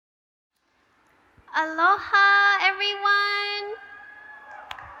Aloha, everyone.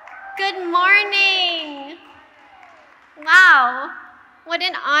 Good morning. Wow, what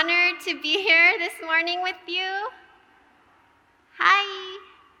an honor to be here this morning with you. Hi.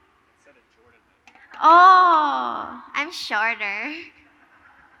 Oh, I'm shorter.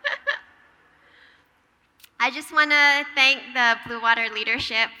 I just want to thank the Blue Water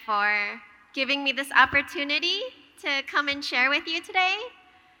leadership for giving me this opportunity to come and share with you today.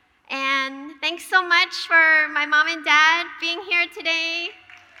 And thanks so much for my mom and dad being here today,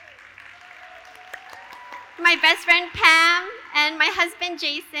 my best friend Pam, and my husband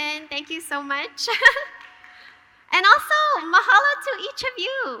Jason. Thank you so much. And also, mahalo to each of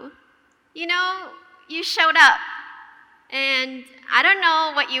you. You know, you showed up. And I don't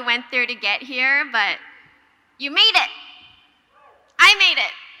know what you went through to get here, but you made it. I made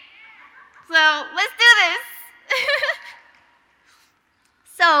it. So let's do this.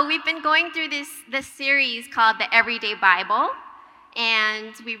 So we've been going through this series called the Everyday Bible,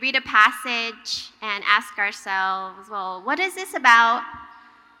 and we read a passage and ask ourselves, well, what is this about?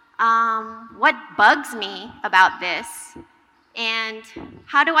 What bugs me about this? And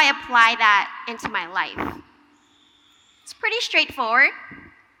how do I apply that into my life? It's pretty straightforward,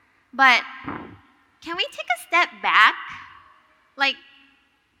 but can we take a step back? Like,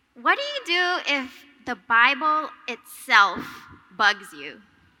 what do you do if the Bible itself bugs you?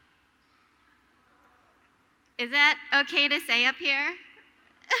 Is that okay to say up here?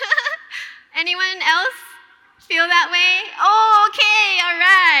 Anyone else feel that way? Oh, okay,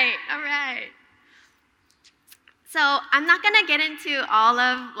 all right. So I'm not gonna get into all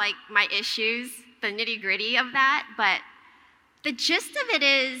of like my issues, the nitty-gritty of that, but the gist of it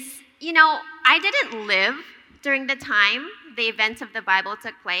is, you know, I didn't live during the time the events of the Bible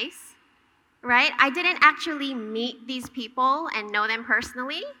took place, right? I didn't actually meet these people and know them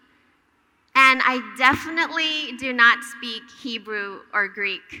personally. And I definitely do not speak Hebrew or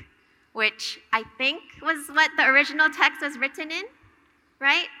Greek, which I think was what the original text was written in,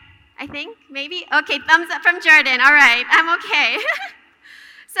 right? I think, maybe? Okay, thumbs up from Jordan. All right, I'm okay.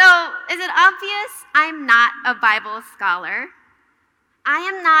 So, is it obvious I'm not a Bible scholar? I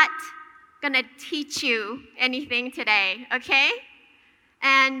am not gonna teach you anything today, okay?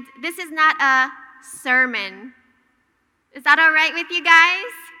 And this is not a sermon. Is that all right with you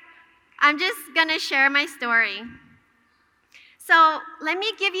guys? I'm just gonna share my story. So let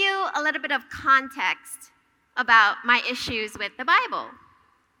me give you a little bit of context about my issues with the Bible.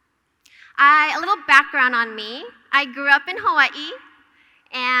 A little background on me. I grew up in Hawaii,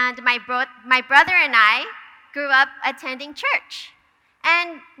 and my brother and I grew up attending church.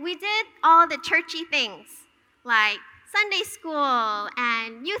 And we did all the churchy things, like Sunday school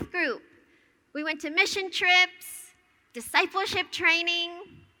and youth group. We went to mission trips, discipleship training.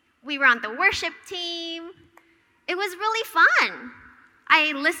 We were on the worship team. It was really fun.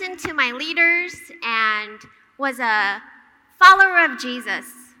 I listened to my leaders and was a follower of Jesus.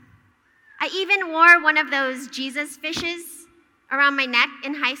 I even wore one of those Jesus fishes around my neck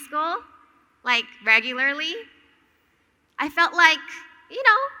in high school, like regularly. I felt like, you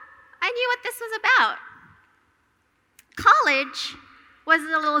know, I knew what this was about. College was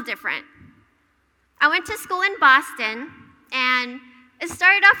a little different. I went to school in Boston, and it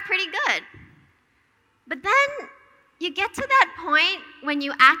started off pretty good. But then you get to that point when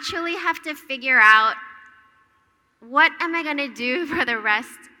you actually have to figure out, what am I gonna do for the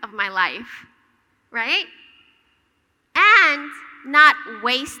rest of my life, right? And not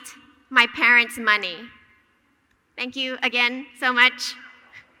waste my parents' money. Thank you again so much.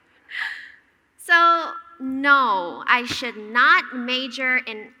 So, no, I should not major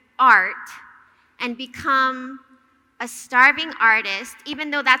in art and become a starving artist, even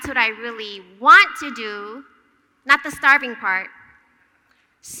though that's what I really want to do, not the starving part.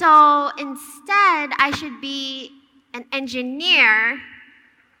 So instead, I should be an engineer,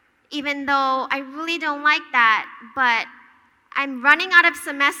 even though I really don't like that, but I'm running out of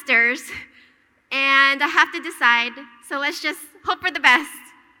semesters and I have to decide, so let's just hope for the best.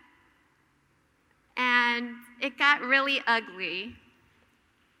 And it got really ugly.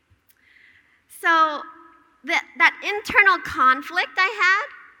 So that internal conflict I had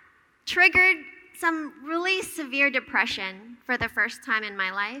triggered some really severe depression for the first time in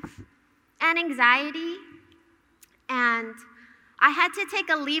my life, and anxiety, and I had to take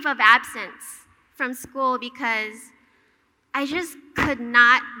a leave of absence from school because I just could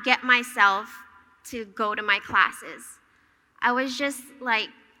not get myself to go to my classes. I was just like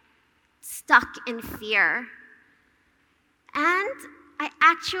stuck in fear. And I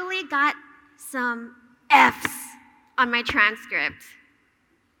actually got some F's on my transcript.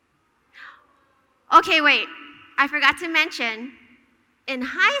 Okay, wait. I forgot to mention, in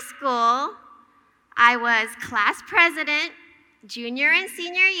high school, I was class president, junior and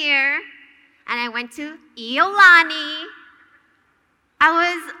senior year, and I went to Iolani. I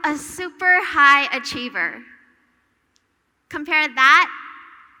was a super high achiever. Compare that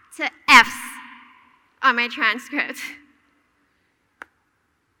to F's on my transcript.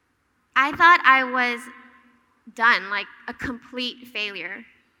 I thought I was done, like a complete failure.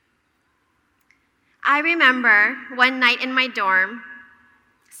 I remember one night in my dorm,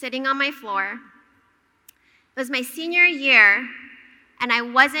 sitting on my floor. It was my senior year, and I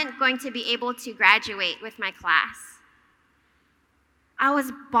wasn't going to be able to graduate with my class. I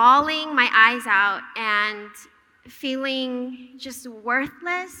was bawling my eyes out and feeling just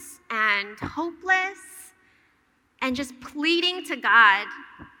worthless and hopeless and just pleading to God,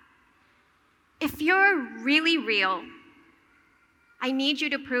 if you're really real, I need you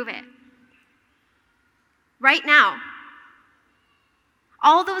to prove it. Right now.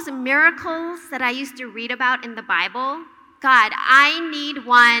 All those miracles that I used to read about in the Bible, God, I need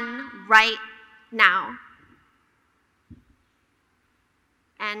one right now.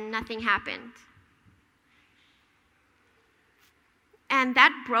 And nothing happened. And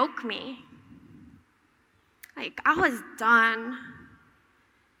that broke me. Like, I was done.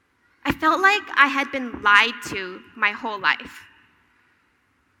 I felt like I had been lied to my whole life.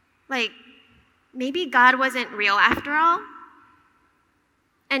 Like, maybe God wasn't real after all.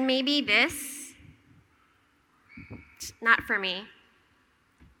 And maybe this, not for me.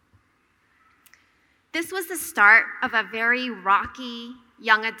 This was the start of a very rocky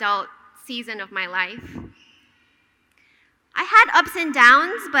young adult season of my life. I had ups and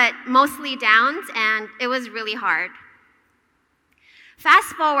downs, but mostly downs, and it was really hard.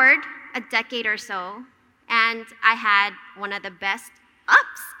 Fast forward a decade or so, and I had one of the best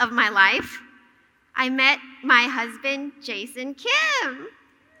ups of my life. I met my husband, Jason Kim.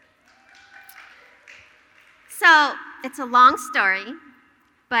 So it's a long story,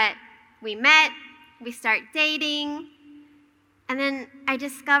 but we met, we start dating, and then I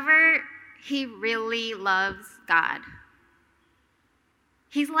discover he really loves God.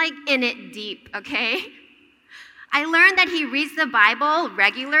 He's like in it deep, okay? I learned that he reads the Bible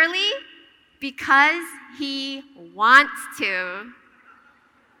regularly because he wants to.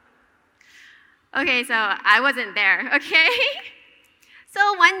 Okay, so I wasn't there, okay?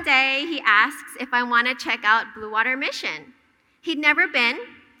 So one day he asks if I want to check out Blue Water Mission. He'd never been,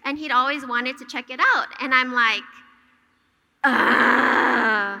 and he'd always wanted to check it out. And I'm like, okay.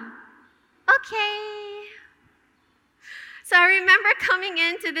 So I remember coming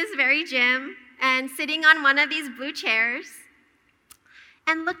into this very gym and sitting on one of these blue chairs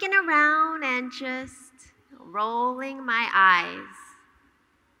and looking around and just rolling my eyes.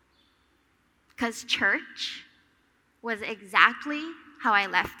 Because church was exactly how I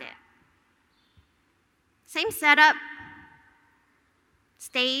left it. Same setup,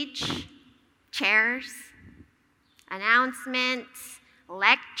 stage, chairs, announcements,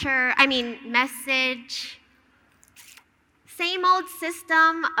 message. Same old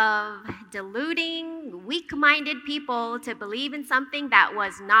system of deluding weak-minded people to believe in something that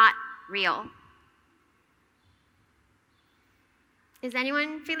was not real. Is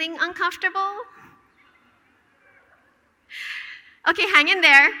anyone feeling uncomfortable? Okay, hang in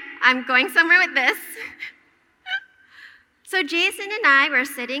there. I'm going somewhere with this. So Jason and I were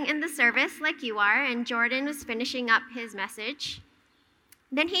sitting in the service like you are, and Jordan was finishing up his message.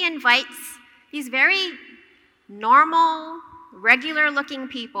 Then he invites these very normal, regular-looking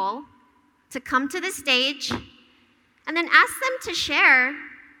people to come to the stage and then ask them to share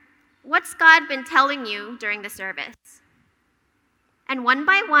what's God been telling you during the service. And one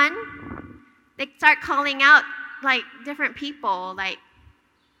by one, they start calling out like different people, like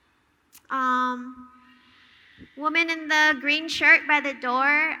woman in the green shirt by the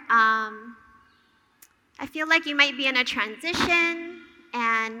door. I feel like you might be in a transition,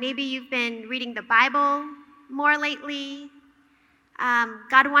 and maybe you've been reading the Bible more lately.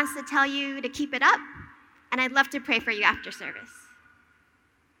 God wants to tell you to keep it up, and I'd love to pray for you after service.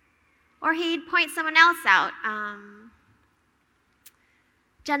 Or he'd point someone else out.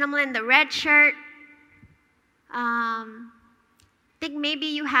 Gentleman in the red shirt. Think maybe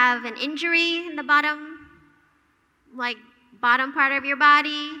you have an injury in the bottom part of your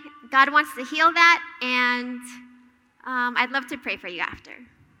body. God wants to heal that, and I'd love to pray for you after.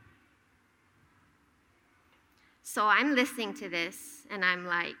 So I'm listening to this, and I'm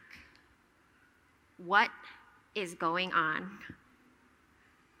like, what is going on?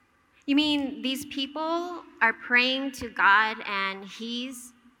 You mean these people are praying to God, and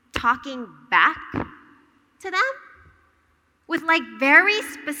he's talking back to them with like very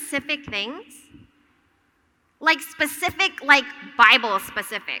specific things, like specific, like Bible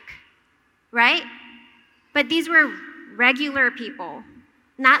specific, right? But these were regular people,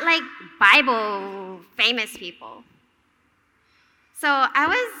 not like Bible famous people. So I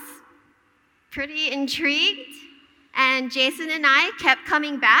was pretty intrigued, and Jason and I kept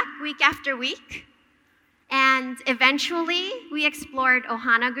coming back week after week. And eventually, we explored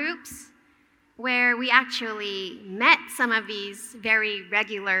Ohana groups, where we actually met some of these very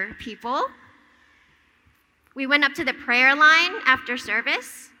regular people. We went up to the prayer line after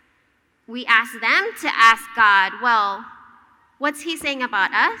service. We asked them to ask God, well, what's He saying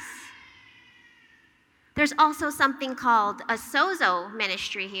about us? There's also something called a sozo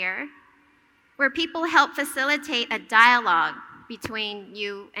ministry here, where people help facilitate a dialogue between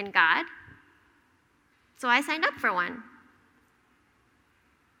you and God. So I signed up for one.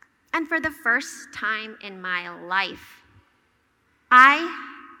 And for the first time in my life, I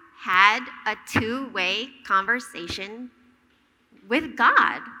had a two-way conversation with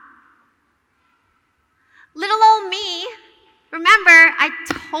God. Little old me, remember, I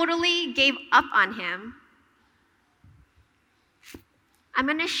totally gave up on Him. I'm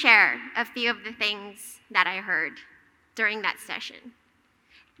going to share a few of the things that I heard during that session.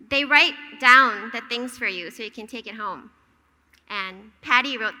 They write down the things for you so you can take it home. And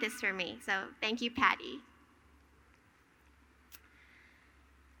Patty wrote this for me, so thank you, Patty.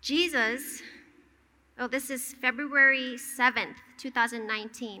 Jesus, this is February 7th,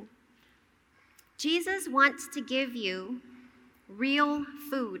 2019. Jesus wants to give you real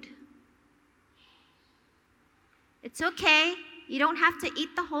food. It's okay, you don't have to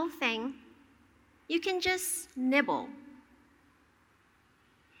eat the whole thing. You can just nibble.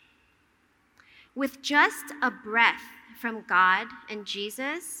 With just a breath from God and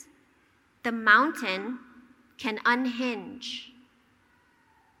Jesus, the mountain can unhinge.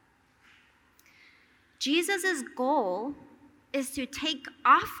 Jesus' goal is to take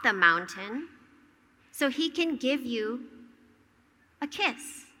off the mountain so He can give you a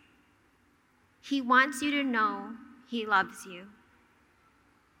kiss. He wants you to know He loves you.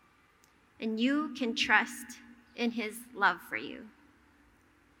 And you can trust in His love for you.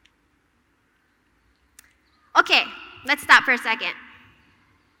 Okay, let's stop for a second.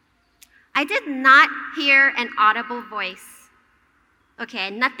 I did not hear an audible voice. Okay,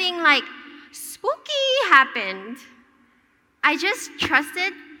 nothing like spooky happened. I just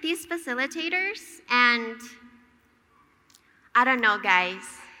trusted these facilitators, and I don't know, guys.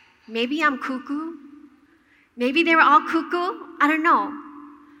 Maybe I'm cuckoo. Maybe they were all cuckoo. I don't know.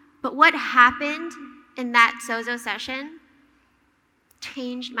 But what happened in that sozo session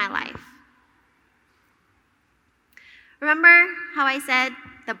changed my life. Remember how I said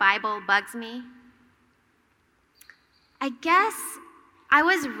the Bible bugs me? I guess I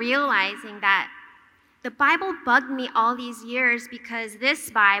was realizing that the Bible bugged me all these years because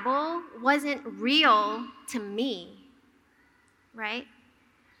this Bible wasn't real to me, right?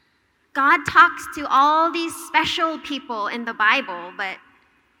 God talks to all these special people in the Bible, but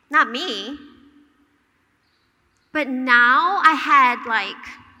not me. But now I had like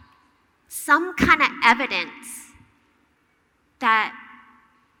some kind of evidence that,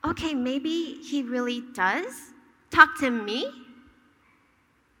 okay, maybe He really does talk to me.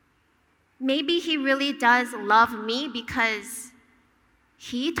 Maybe He really does love me because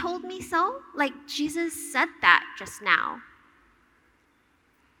He told me so. Like Jesus said that just now.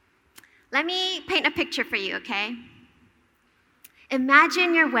 Let me paint a picture for you, okay?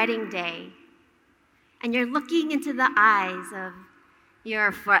 Imagine your wedding day, and you're looking into the eyes of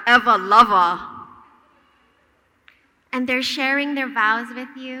your forever lover, and they're sharing their vows with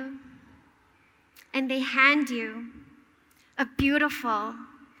you, and they hand you a beautiful,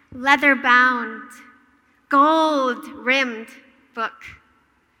 leather-bound, gold-rimmed book.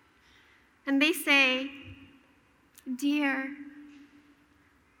 And they say, "Dear,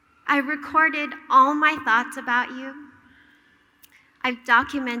 I recorded all my thoughts about you. I've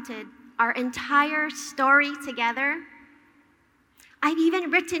documented our entire story together. I've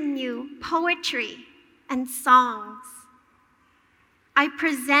even written you poetry and songs. I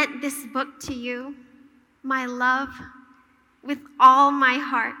present this book to you, my love, with all my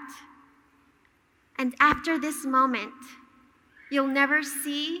heart. And after this moment, you'll never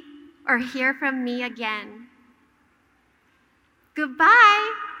see or hear from me again.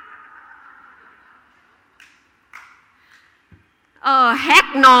 Goodbye." Oh,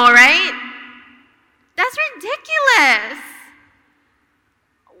 heck no, right? That's ridiculous.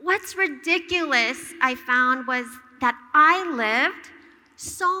 What's ridiculous, I found, was that I lived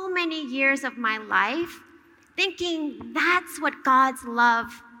so many years of my life thinking that's what God's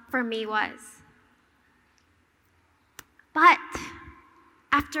love for me was. But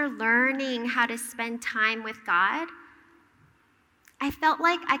after learning how to spend time with God, I felt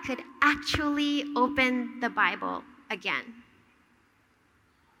like I could actually open the Bible again.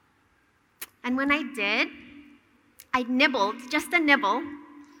 And when I did, I nibbled, just a nibble,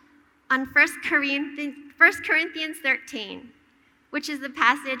 on 1 Corinthians 13, which is the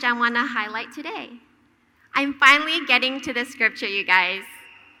passage I want to highlight today. I'm finally getting to the scripture, you guys.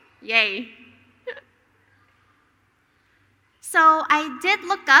 Yay. So I did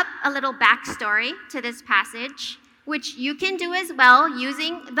look up a little backstory to this passage, which you can do as well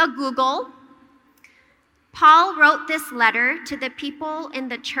using the Google. Paul wrote this letter to the people in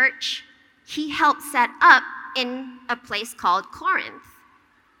the church he helped set up in a place called Corinth.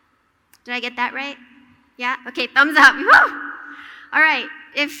 Did I get that right? Yeah? Okay, thumbs up. Woo! All right,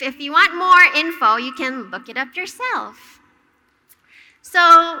 if you want more info, you can look it up yourself.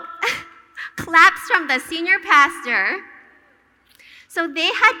 So, claps from the senior pastor. So they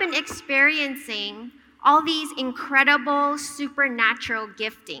had been experiencing all these incredible supernatural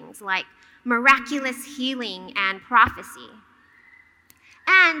giftings like miraculous healing and prophecy.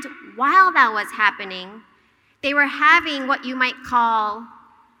 And while that was happening, they were having what you might call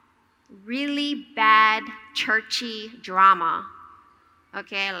really bad churchy drama.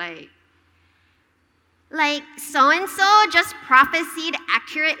 Okay, like so-and-so just prophesied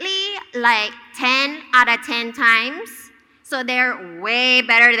accurately like 10 out of 10 times, so they're way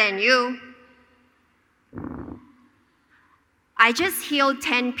better than you. I just healed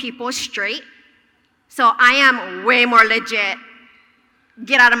 10 people straight, so I am way more legit.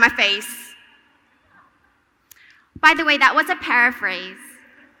 Get out of my face. By the way, that was a paraphrase.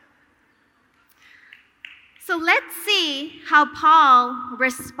 So let's see how Paul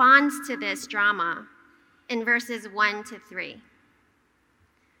responds to this drama in verses 1 to 3.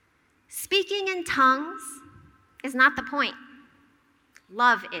 Speaking in tongues is not the point.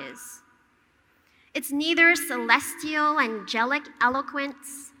 Love is. It's neither celestial angelic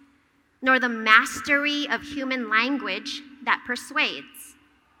eloquence nor the mastery of human language that persuades.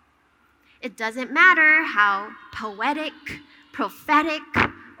 It doesn't matter how poetic, prophetic,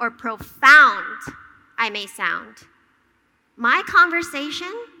 or profound I may sound. My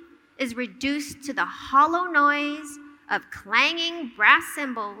conversation is reduced to the hollow noise of clanging brass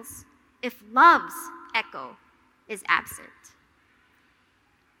cymbals if love's echo is absent.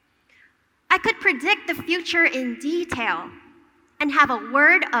 I could predict the future in detail and have a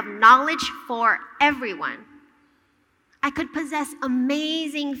word of knowledge for everyone. I could possess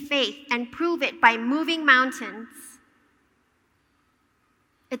amazing faith and prove it by moving mountains.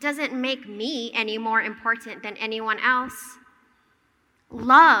 It doesn't make me any more important than anyone else.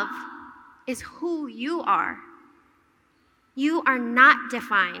 Love is who you are. You are not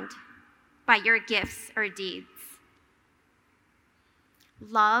defined by your gifts or deeds.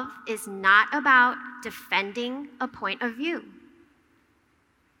 Love is not about defending a point of view.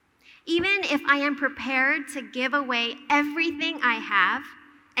 Even if I am prepared to give away everything I have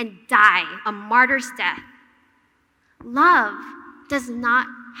and die a martyr's death, love does not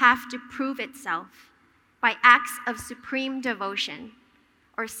have to prove itself by acts of supreme devotion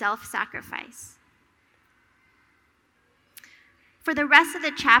or self-sacrifice. For the rest of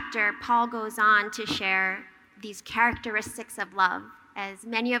the chapter, Paul goes on to share these characteristics of love. As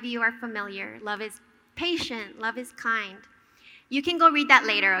many of you are familiar, love is patient, love is kind. You can go read that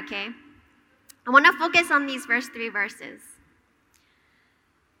later, okay? I want to focus on these first 3 verses.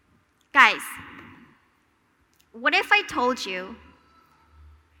 Guys, what if I told you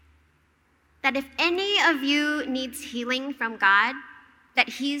that if any of you needs healing from God, that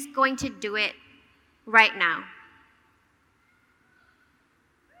He's going to do it right now?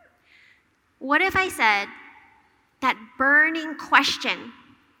 What if I said that burning question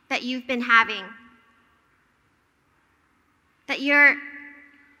that you've been having, that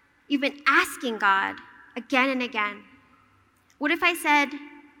you've been asking God again and again? What if I said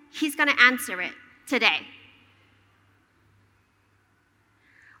He's going to answer it today?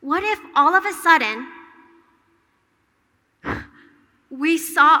 What if all of a sudden we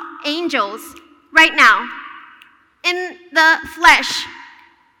saw angels right now in the flesh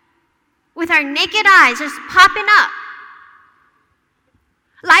with our naked eyes just popping up?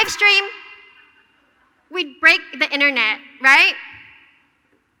 Live stream, we'd break the internet, right?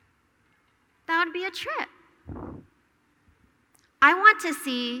 That would be a trip. I want to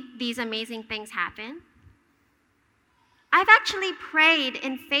see these amazing things happen. I've actually prayed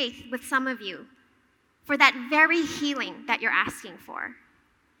in faith with some of you for that very healing that you're asking for.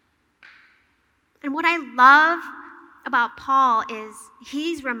 And what I love about Paul is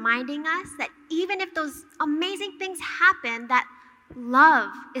he's reminding us that even if those amazing things happen, that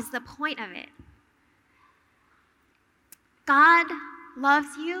love is the point of it. God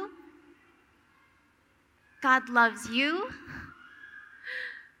loves you. God loves you.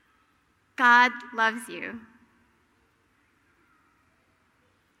 God loves you.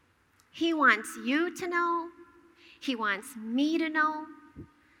 He wants you to know, he wants me to know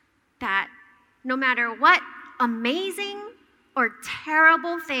that no matter what amazing or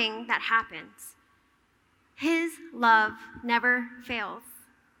terrible thing that happens, his love never fails.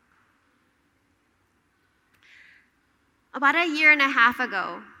 About a year and a half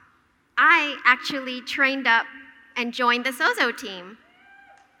ago, I actually trained up and joined the Sozo team.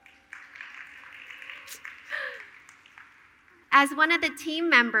 As one of the team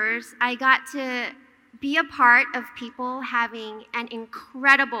members, I got to be a part of people having an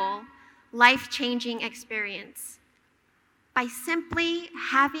incredible, life-changing experience by simply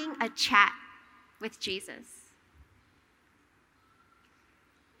having a chat with Jesus.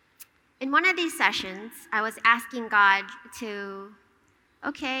 In one of these sessions, I was asking God to,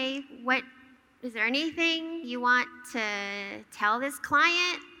 okay, is there anything you want to tell this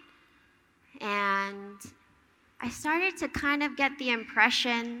client? And I started to kind of get the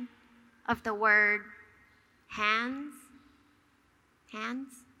impression of the word hands. Hands.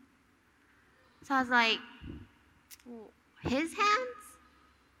 So I was like, his hands?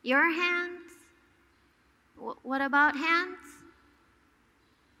 Your hands? What about hands?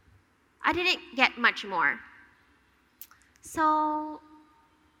 I didn't get much more. So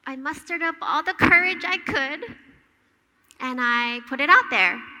I mustered up all the courage I could, and I put it out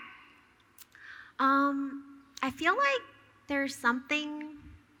there. I feel like there's something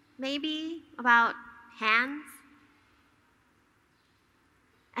maybe about hands.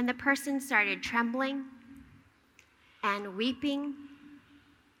 And the person started trembling and weeping.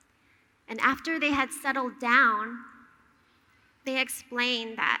 And after they had settled down, they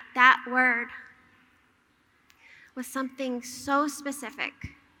explained that that word was something so specific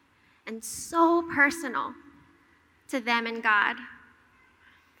and so personal to them and God,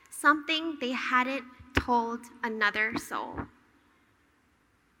 something they hadn't told another soul.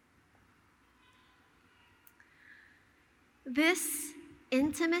 This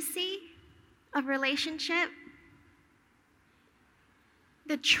intimacy of relationship,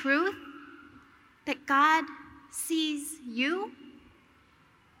 the truth that God sees you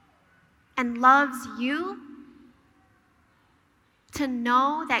and loves you, to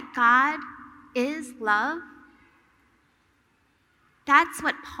know that God is love, that's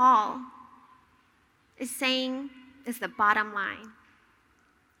what Paul is saying is the bottom line.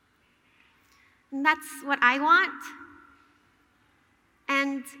 And that's what I want.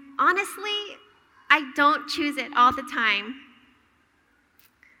 And honestly, I don't choose it all the time.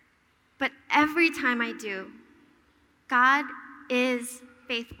 But every time I do, God is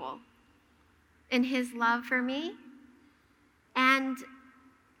faithful in his love for me, and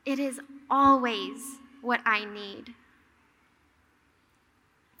it is always what I need.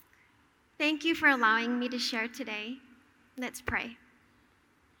 Thank you for allowing me to share today. Let's pray.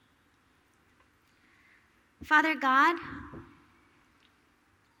 Father God,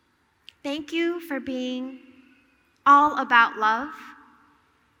 thank you for being all about love.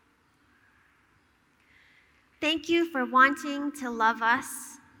 Thank you for wanting to love us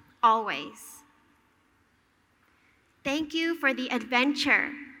always. Thank you for the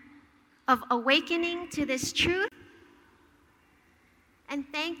adventure of awakening to this truth. And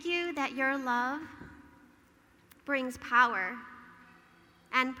thank you that your love brings power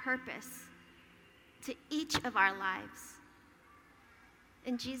and purpose to each of our lives.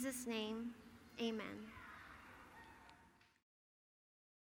 In Jesus' name, amen.